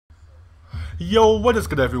Yo, what is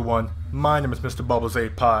good everyone? My name is Mr. Bubbles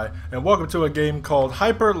 8 Pie, and welcome to a game called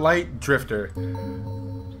Hyper Light Drifter.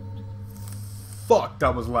 Fuck,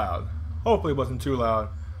 that was loud. Hopefully it wasn't too loud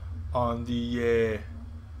on the, let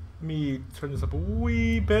me turn this up a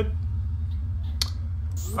wee bit.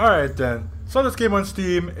 Alright then, saw this game on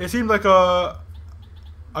Steam. It seemed like a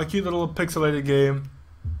cute little pixelated game.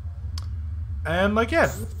 And like,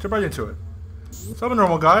 yeah, jump right into it. So I'm a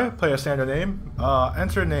normal guy, play a standard name,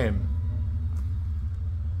 enter name.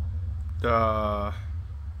 Butterbean.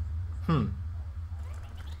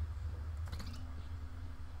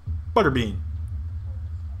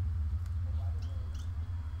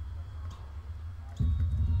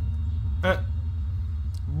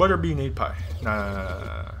 Butterbean 8 Pie.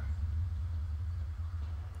 Nah.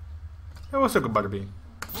 Yeah, we'll stick with Butterbean.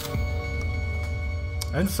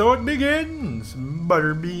 And so it begins,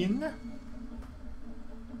 Butterbean.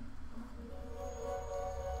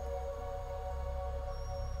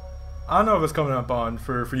 I don't know if it's coming up on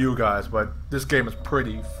for you guys, but this game is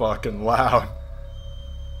pretty fucking loud.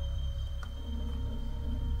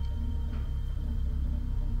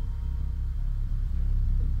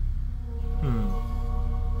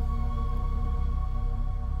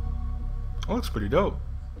 That looks pretty dope.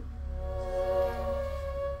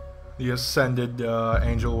 The ascended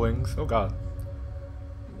angel wings. Oh god.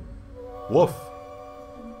 Woof.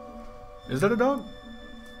 Is that a dog?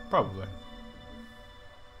 Probably.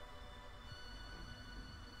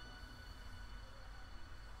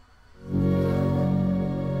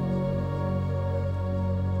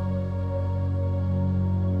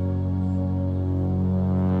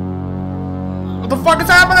 What the fuck is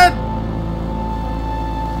happening?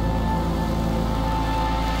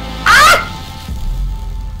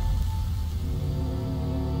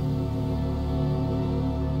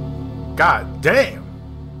 God damn.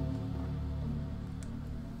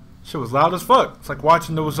 Shit was loud as fuck. It's like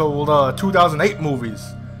watching those old 2008 movies.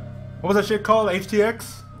 What was that shit called?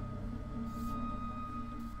 HTX?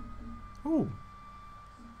 Ooh.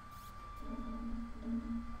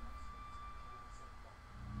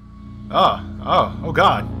 Oh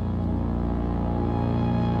god.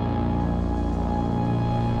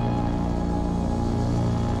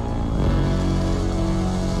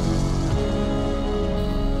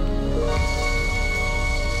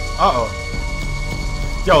 Uh-oh.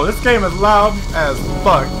 Yo, this game is loud as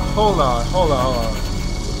fuck. Hold on.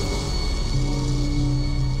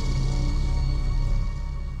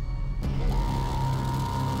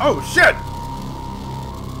 Oh, shit!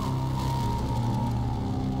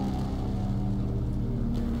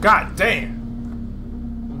 God damn.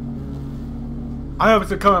 I know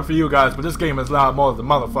it's coming for you guys, but this game is loud more than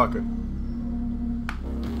the motherfucker.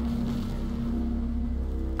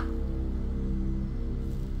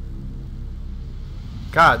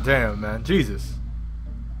 God damn, man. Jesus.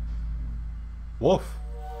 Wolf.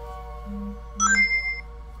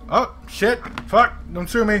 Oh, shit. Fuck. Don't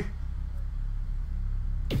sue me.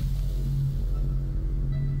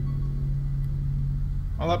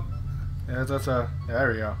 Hold up. Yeah, that's yeah,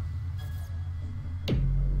 there we go.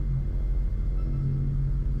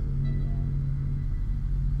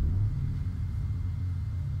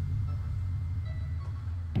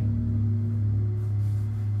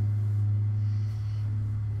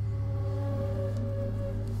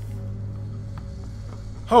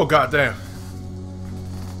 Oh goddamn!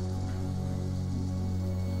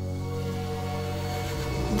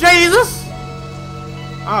 Jesus!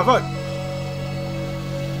 Ah fuck!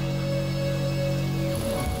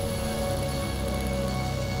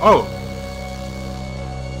 Oh!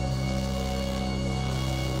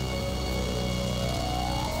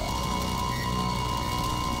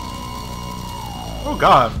 Oh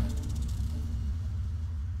god!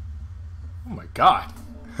 Oh my god!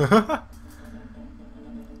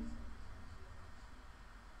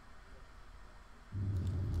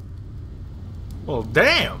 Well,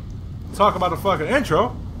 damn! Talk about a fucking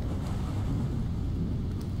intro.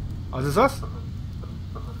 Oh, is this us?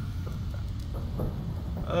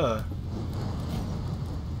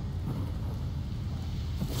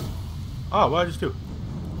 Oh, what did I just do?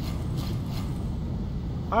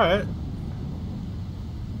 Alright.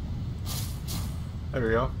 There we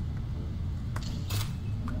go.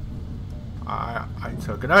 I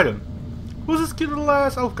took an item. Who's this cute little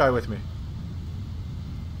ass elf guy with me?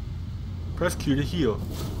 Press Q to heal.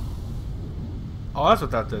 Oh, that's what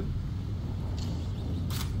that did.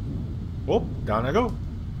 Whoop, down I go.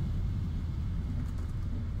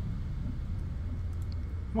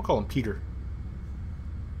 I'm gonna call him Peter.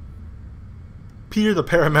 Peter the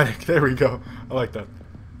paramedic. There we go. I like that.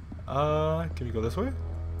 Can we go this way?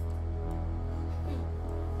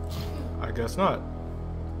 I guess not.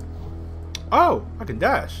 Oh, I can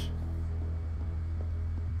dash.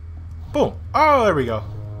 Boom. Oh, there we go.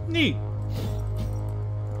 Neat.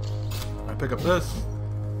 I pick up this.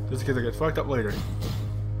 Just in case I get fucked up later.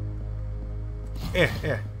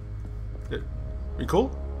 We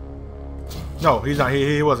cool? No, he's not.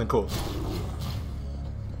 He wasn't cool.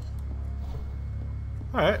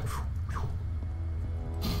 Alright.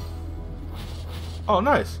 Oh,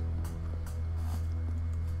 nice.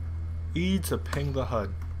 E to ping the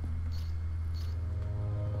HUD.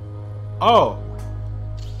 Oh.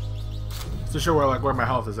 To show where my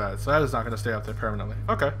health is at. So that is not going to stay up there permanently.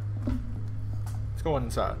 Okay. Let's go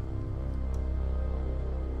inside.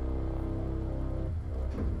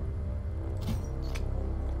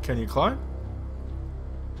 Can you climb?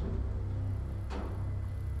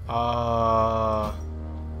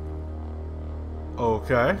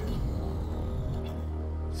 Okay.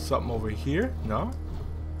 Something over here? No?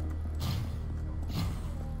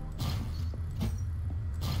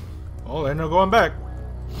 Oh, ain't no going back.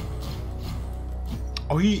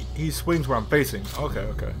 Oh, he swings where I'm facing. Okay,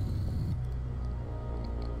 okay.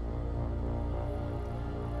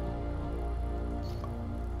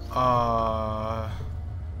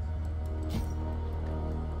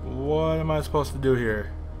 What am I supposed to do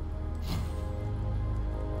here?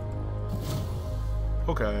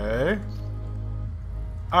 Okay.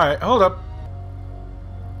 Alright, hold up.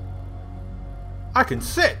 I can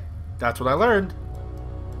sit. That's what I learned.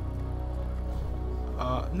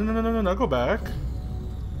 No, go back.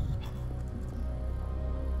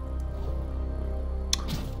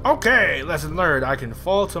 Okay, lesson learned. I can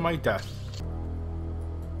fall to my death.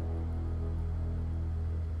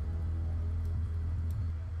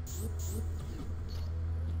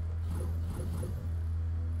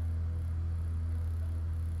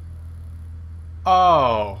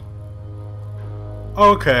 Oh.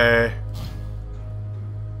 Okay.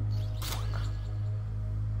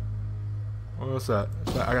 What's that?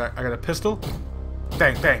 I got a pistol?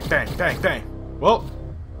 Bang, bang, bang, bang, bang. Well.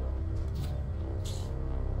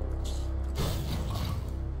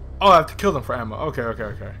 Oh, I have to kill them for ammo. Okay, okay,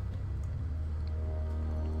 okay.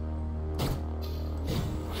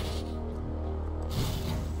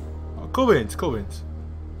 Oh, cool beans, cool beans.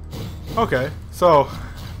 Okay, so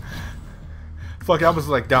fuck, I was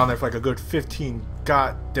like down there for like a good 15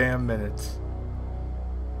 goddamn minutes.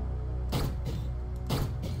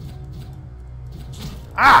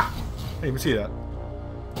 Ah! I didn't even see that.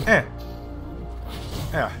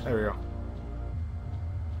 Yeah, there we go.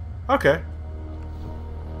 Okay.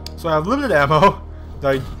 So I have limited ammo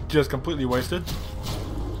that I just completely wasted.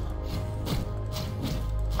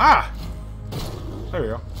 Ah! There we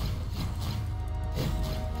go.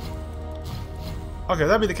 Okay,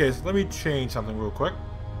 that'd be the case. Let me change something real quick.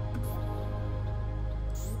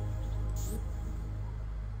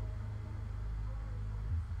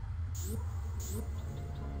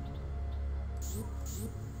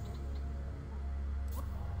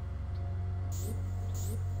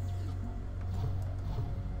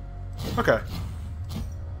 Okay.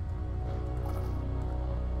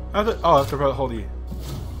 I have to hold E.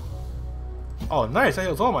 Oh, nice. That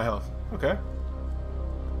heals all my health. Okay.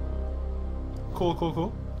 Cool, cool,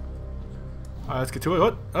 cool. Alright, let's get to it.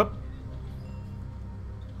 What? Up.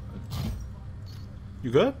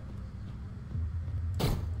 You good?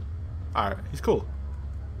 Alright, he's cool.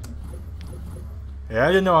 Yeah, I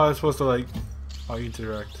didn't know I was supposed to, like,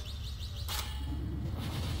 interact.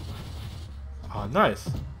 Oh, nice.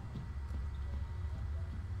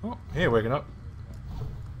 Oh, hey, waking up.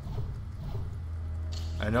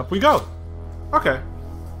 And up we go. Okay.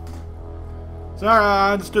 So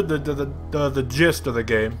I understood the gist of the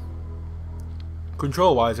game.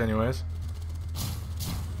 Control-wise, anyways.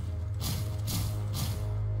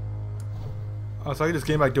 Oh, so I can just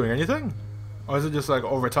game like doing anything? Or is it just like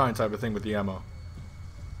overtime type of thing with the ammo?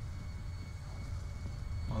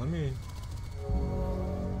 Well, let me...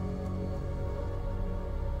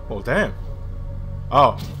 Oh, damn.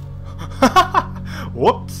 Oh.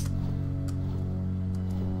 Whoops.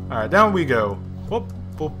 Alright, down we go. Whoop,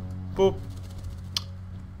 boop, boop.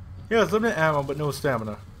 He has limited ammo, but no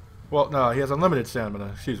stamina. Well, no, he has unlimited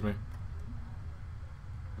stamina. Excuse me.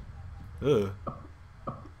 Ugh.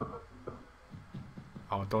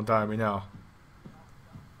 Oh, don't die on me now.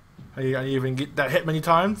 I even get that hit many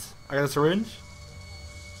times? I got a syringe?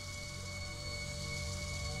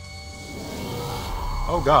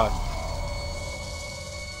 Oh, God.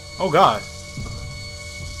 Oh, God.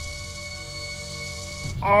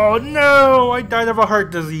 Oh, no! I died of a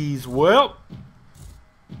heart disease. Well...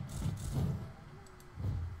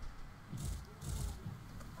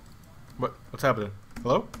 What's happening?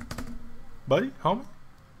 Hello? buddy, homie?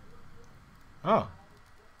 Oh.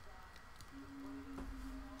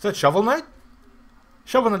 Is that Shovel Knight?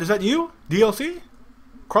 Shovel Knight, is that you? DLC?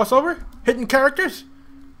 Crossover? Hidden characters?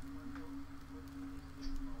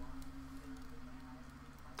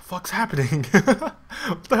 What the fuck's happening?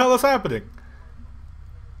 What the hell is happening?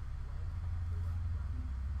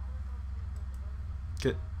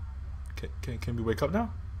 Can we wake up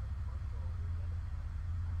now?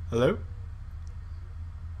 Hello?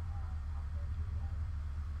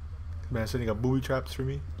 Man, setting up booby traps for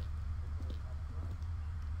me.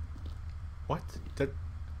 What?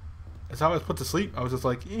 That's how I was put to sleep? I was just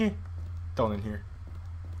like, down in here.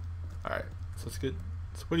 Alright, so let's get...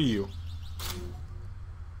 So what are you?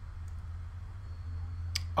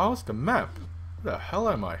 Oh, it's the map. Where the hell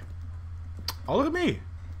am I? Oh, look at me.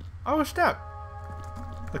 Oh, snap.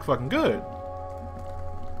 Look fucking good.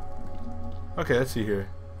 Okay, let's see here.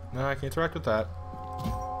 No, I can't interact with that.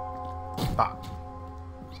 Bop.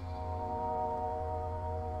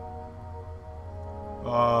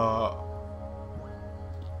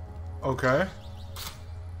 Okay.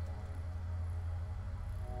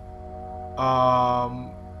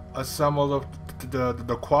 Assemble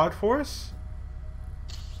the quad force?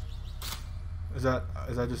 Is that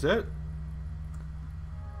just it?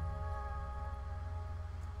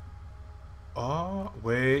 Oh,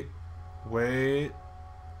 wait.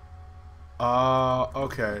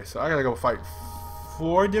 Okay, so I gotta go fight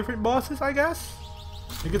 4 different bosses, I guess?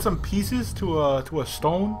 To get some pieces to a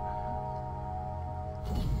stone.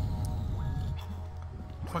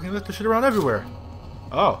 Fucking lift the shit around everywhere.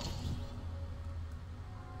 Oh.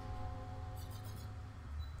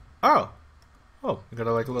 Oh, you got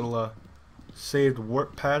like a little saved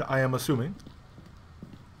warp pad, I am assuming.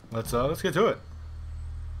 Let's get to it.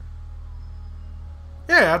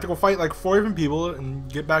 Yeah, I have to go fight like 4 different people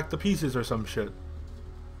and get back the pieces or some shit.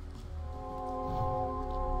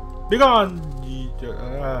 Be gone!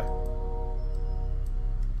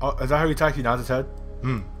 Oh, is that how he attacks? He nods his head?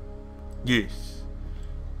 Yes.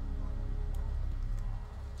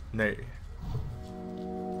 Nay.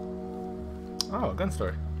 Oh, gun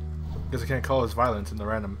story. Guess I can't call this violence in the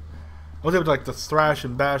random. I was able to like to thrash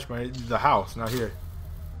and bash the house, not here.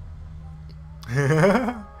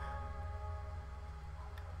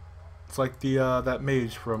 It's like the that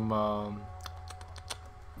mage from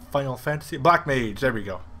Final Fantasy. Black Mage, there we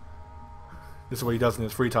go. This is what he does in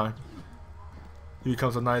his free time. He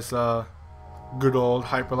becomes a nice good old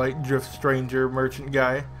hyperlight drift stranger merchant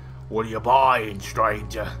guy. What are you buying,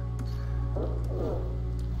 stranger?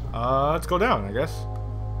 Let's go down, I guess.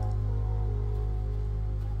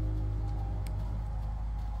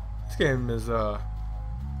 This game is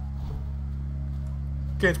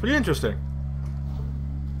game's pretty interesting.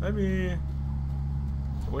 Maybe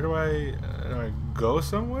where do I go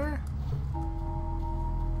somewhere?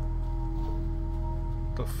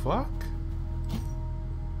 The fuck?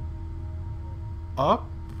 Up,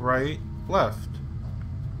 right, left.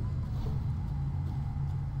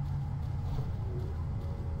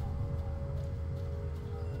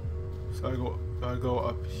 So I go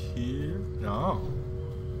up here? No.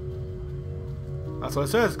 That's what it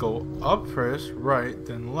says. Go up first, right,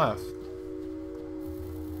 then left.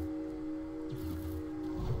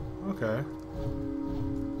 Okay.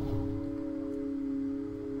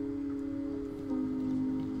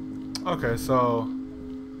 Okay, so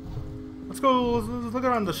let's look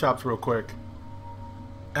around the shops real quick.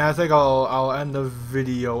 And I think I'll end the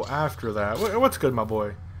video after that. What's good, my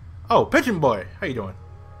boy? Oh, Pigeon Boy, how you doing?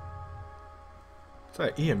 Is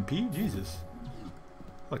that EMP? Jesus,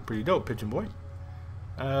 look pretty dope, Pigeon Boy.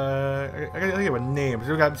 I gotta think of a name.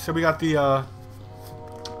 So we got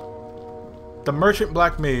the Merchant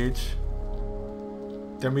Black Mage.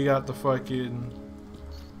 Then we got the fucking...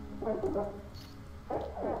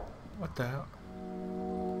 What the hell?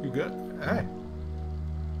 You good? Hey.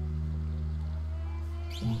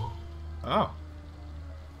 Oh.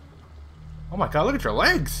 Oh my god, look at your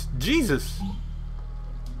legs! Jesus!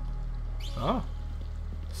 Oh.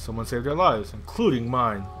 Someone saved their lives, including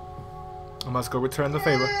mine. I must go return the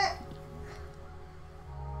favor.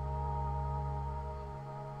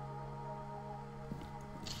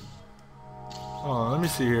 Oh, let me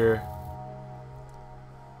see here.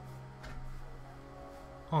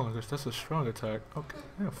 Oh, I guess that's a strong attack. Okay,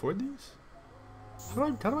 can I afford these? How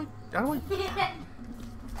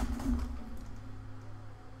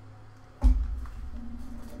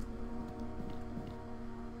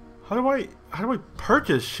do I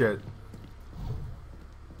purchase shit?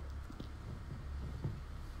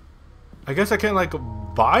 I guess I can't like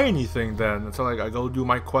buy anything then until like I go do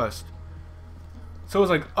my quest. So it's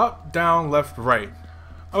like up, down, left, right.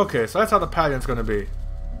 Okay, so that's how the pattern's gonna be.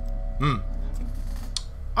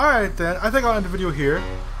 Alright then, I think I'll end the video here,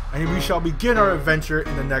 and we shall begin our adventure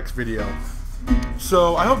in the next video.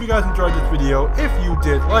 So, I hope you guys enjoyed this video. If you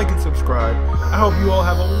did, like and subscribe. I hope you all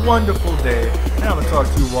have a wonderful day, and I'm gonna talk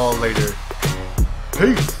to you all later.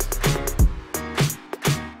 Peace!